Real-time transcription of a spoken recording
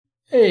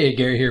Hey,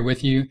 Gary here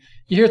with you.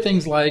 You hear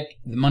things like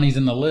the money's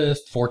in the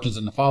list, fortune's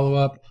in the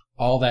follow-up.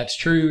 All that's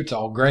true. It's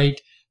all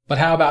great. But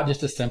how about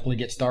just to simply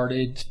get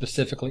started,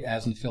 specifically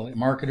as an affiliate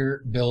marketer,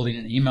 building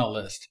an email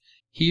list?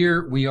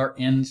 Here we are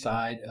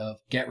inside of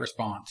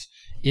GetResponse.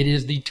 It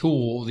is the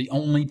tool, the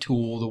only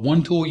tool, the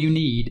one tool you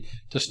need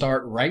to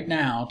start right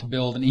now to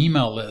build an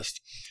email list.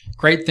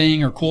 Great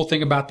thing or cool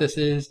thing about this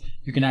is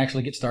you can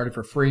actually get started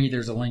for free.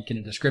 There's a link in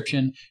the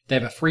description. They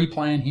have a free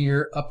plan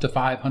here, up to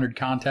 500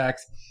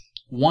 contacts.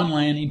 One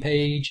landing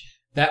page.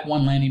 That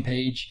one landing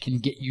page can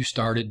get you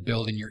started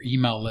building your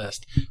email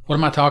list. What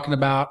am I talking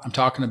about? I'm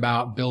talking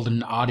about building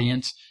an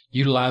audience,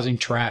 utilizing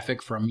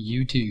traffic from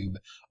YouTube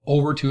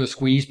over to a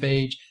squeeze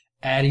page,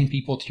 adding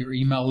people to your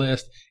email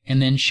list,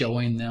 and then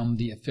showing them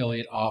the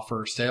affiliate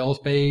offer sales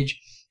page.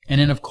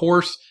 And then, of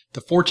course, the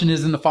fortune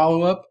is in the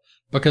follow-up,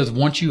 because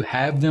once you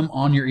have them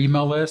on your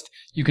email list,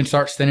 you can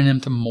start sending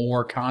them to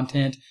more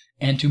content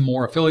and to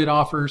more affiliate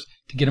offers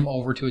to get them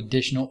over to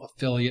additional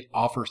affiliate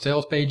offer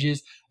sales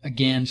pages.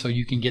 Again, so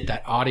you can get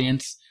that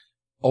audience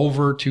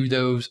over to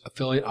those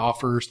affiliate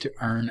offers to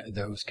earn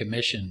those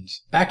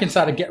commissions. Back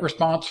inside of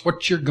GetResponse,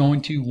 what you're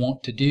going to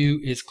want to do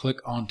is click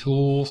on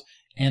Tools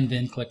and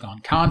then click on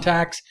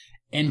Contacts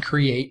and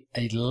create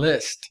a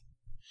list.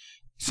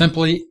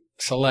 Simply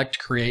select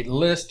Create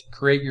List,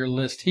 create your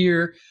list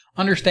here.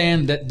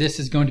 Understand that this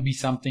is going to be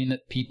something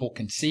that people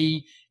can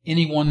see.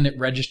 Anyone that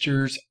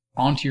registers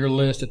onto your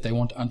list, if they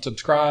want to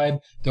unsubscribe,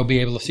 they'll be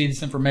able to see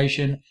this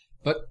information.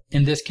 But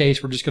in this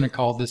case, we're just going to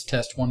call this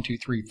test 1, 2,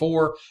 3,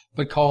 4,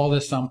 but call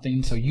this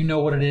something so you know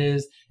what it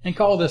is, and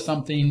call this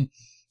something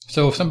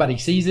so if somebody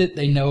sees it,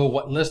 they know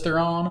what list they're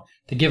on,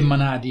 to give them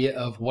an idea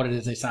of what it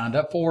is they signed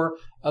up for.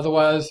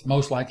 Otherwise,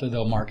 most likely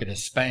they'll mark it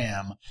as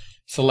spam.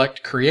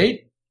 Select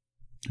Create.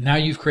 Now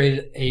you've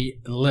created a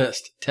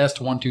list,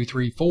 test 1, 2,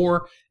 3,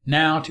 4.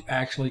 Now to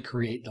actually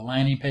create the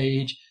landing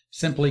page,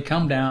 simply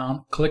come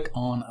down, click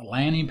on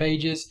landing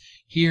pages.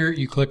 Here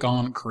you click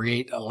on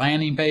create a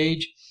landing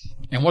page.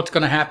 And what's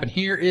going to happen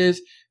here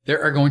is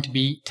there are going to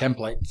be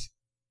templates.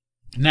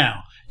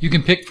 Now you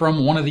can pick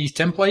from one of these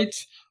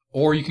templates,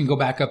 or you can go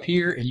back up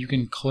here and you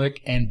can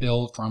click and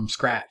build from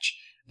scratch.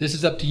 This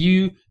is up to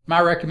you.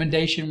 My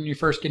recommendation when you're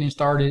first getting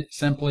started,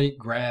 simply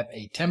grab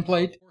a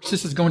template. Of course,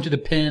 this is going to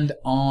depend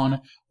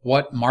on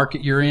what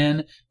market you're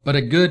in, but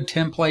a good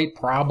template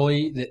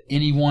probably that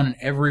anyone and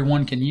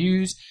everyone can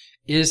use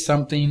is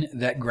something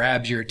that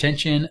grabs your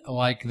attention,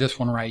 like this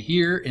one right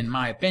here, in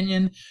my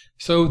opinion.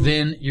 So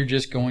then you're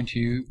just going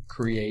to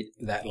create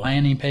that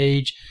landing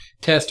page,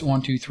 test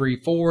 1, 2,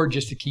 3, 4,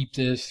 just to keep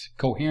this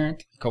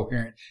coherent,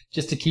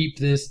 just to keep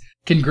this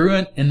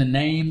congruent in the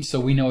name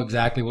so we know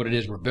exactly what it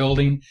is we're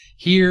building.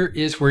 Here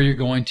is where you're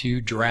going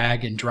to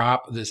drag and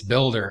drop this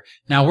builder.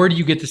 Now, where do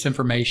you get this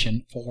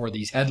information for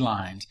these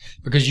headlines?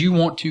 Because you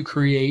want to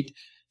create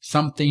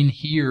something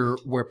here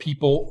where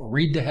people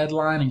read the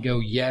headline and go,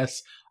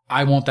 yes,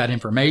 I want that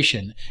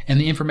information.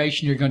 And the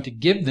information you're going to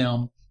give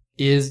them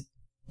is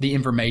the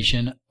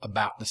information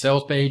about the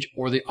sales page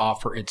or the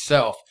offer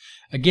itself.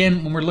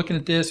 Again, when we're looking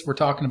at this, we're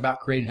talking about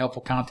creating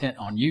helpful content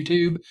on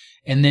YouTube,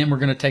 and then we're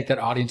going to take that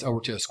audience over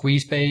to a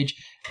squeeze page.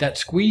 That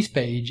squeeze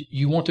page,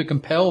 you want to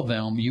compel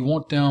them. You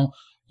want to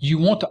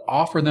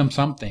offer them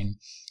something.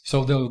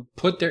 So they'll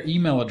put their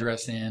email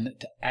address in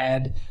to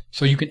add,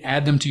 so you can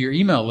add them to your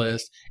email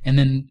list and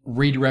then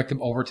redirect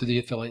them over to the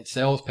affiliate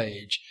sales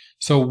page.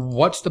 So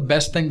what's the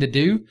best thing to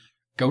do?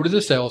 Go to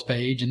the sales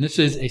page, and this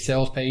is a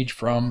sales page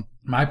from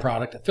my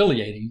product,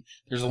 Affiliating.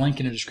 There's a link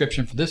in the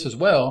description for this as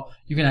well.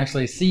 You can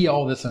actually see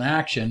all this in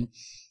action.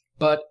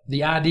 But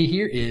the idea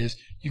here is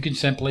you can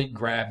simply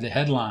grab the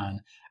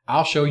headline.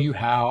 I'll show you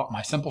how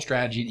my simple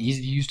strategy and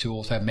easy to use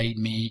tools have made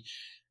me.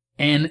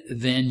 And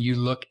then you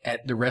look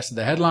at the rest of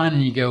the headline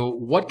and you go,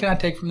 what can I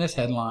take from this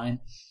headline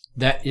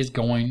that is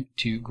going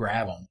to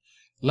grab them?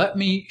 Let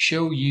me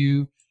show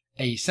you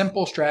a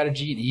simple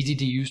strategy and easy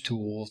to use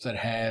tools that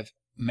have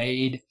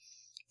made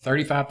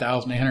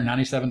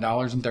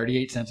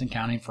 $35,897.38 and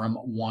counting from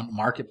one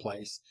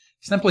marketplace.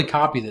 Simply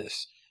copy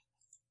this.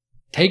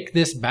 Take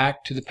this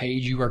back to the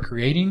page you are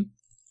creating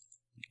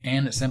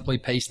and simply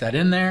paste that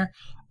in there.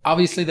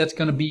 Obviously, that's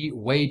going to be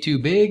way too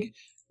big.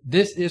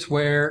 This is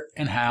where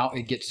and how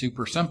it gets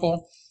super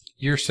simple.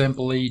 You're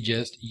simply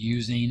just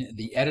using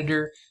the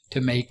editor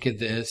to make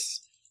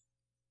this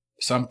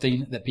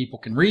something that people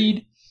can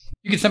read.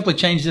 You can simply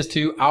change this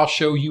to, I'll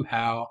show you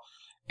how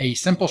a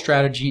simple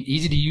strategy and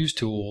easy to use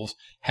tools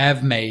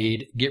have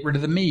made, get rid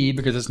of the me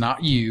because it's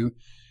not you,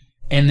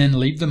 and then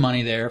leave the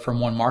money there from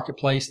one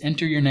marketplace.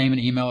 Enter your name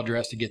and email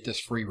address to get this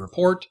free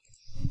report.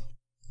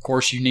 Of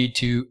course, you need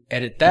to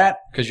edit that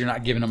because you're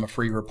not giving them a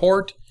free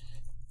report.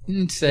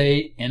 And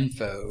say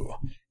info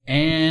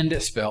and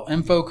spell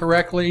info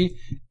correctly,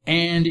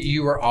 and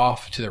you are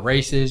off to the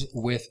races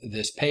with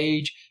this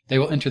page. They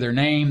will enter their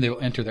name, they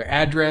will enter their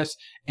address,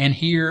 and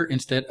here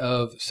instead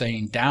of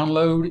saying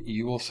download,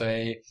 you will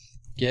say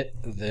get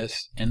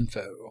this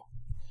info.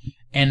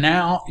 And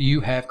now you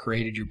have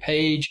created your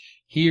page.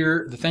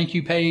 Here, the thank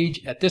you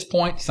page, at this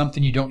point,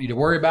 something you don't need to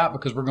worry about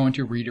because we're going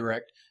to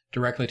redirect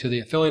directly to the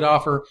affiliate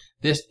offer.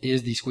 This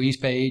is the squeeze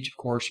page. Of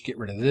course, you get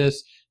rid of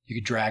this. You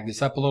could drag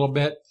this up a little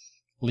bit,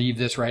 leave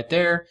this right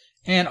there.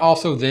 And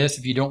also this,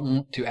 if you don't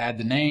want to add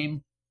the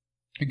name,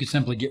 you can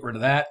simply get rid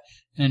of that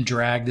and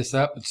drag this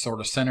up and sort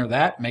of center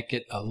that, make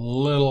it a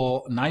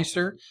little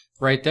nicer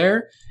right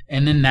there.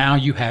 And then now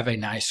you have a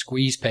nice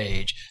squeeze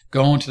page.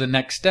 Going to the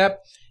next step.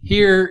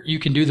 Here you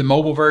can do the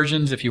mobile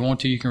versions. If you want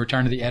to, you can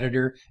return to the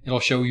editor. It'll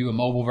show you a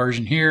mobile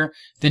version here.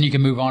 Then you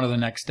can move on to the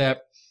next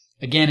step.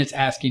 Again, it's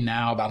asking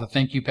now about a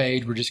thank you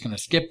page. We're just going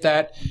to skip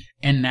that.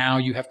 And now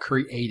you have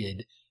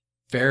created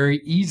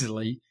very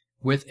easily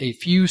with a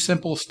few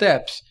simple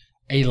steps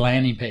a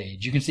landing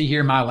page. You can see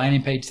here my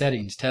landing page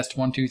settings, test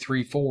 1, 2,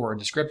 3, 4,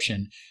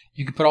 description.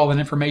 You can put all that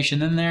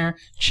information in there.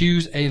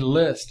 Choose a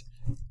list.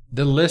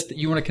 The list that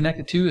you want to connect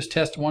it to is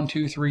test 1,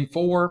 2, 3,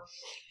 4.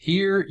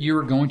 Here you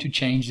are going to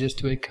change this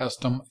to a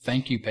custom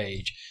thank you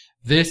page.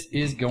 This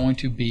is going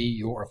to be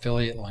your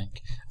affiliate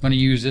link. I'm going to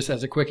use this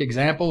as a quick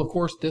example. Of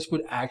course, this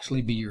would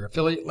actually be your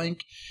affiliate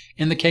link.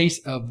 In the case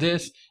of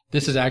this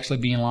is actually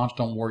being launched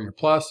on Warrior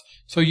Plus.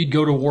 So you'd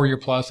go to Warrior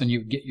Plus and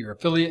you would get your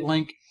affiliate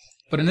link.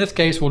 But in this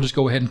case, we'll just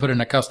go ahead and put in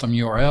a custom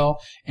URL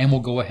and we'll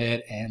go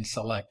ahead and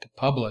select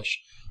publish.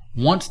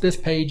 Once this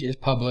page is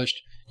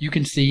published, you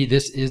can see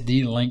this is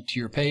the link to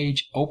your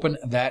page. Open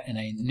that in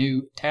a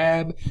new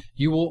tab.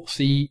 You will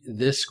see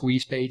this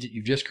squeeze page that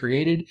you've just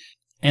created.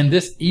 And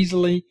this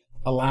easily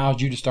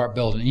allows you to start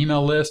building an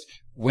email list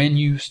when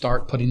you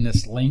start putting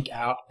this link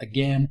out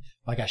again,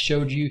 like I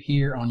showed you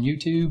here on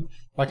YouTube.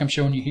 Like I'm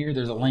showing you here,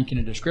 there's a link in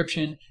the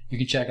description. You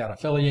can check out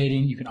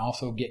affiliating. You can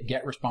also get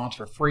GetResponse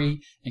for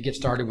free and get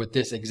started with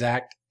this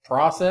exact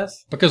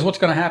process. Because what's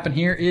going to happen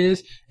here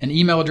is an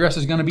email address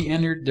is going to be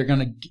entered. They're going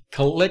to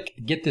click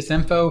get this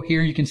info.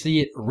 Here you can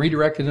see it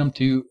redirected them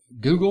to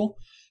Google,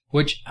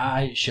 which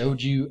I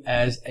showed you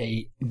as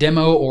a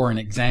demo or an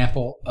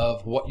example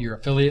of what your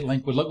affiliate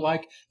link would look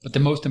like. But the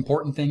most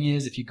important thing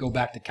is if you go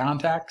back to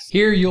contacts,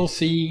 here you'll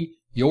see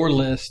your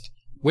list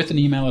with an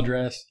email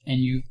address, and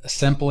you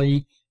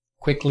simply,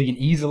 quickly and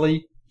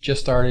easily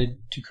just started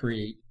to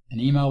create an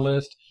email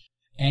list,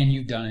 and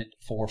you've done it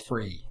for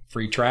free.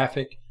 Free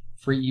traffic,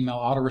 free email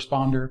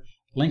autoresponder,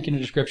 link in the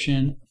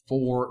description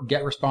for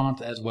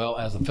GetResponse as well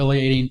as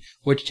affiliating,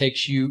 which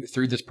takes you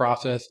through this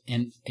process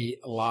in a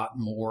lot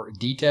more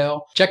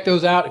detail. Check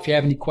those out. If you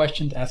have any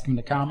questions, ask them in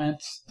the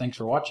comments. Thanks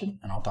for watching,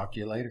 and I'll talk to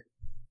you later.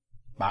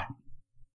 Bye.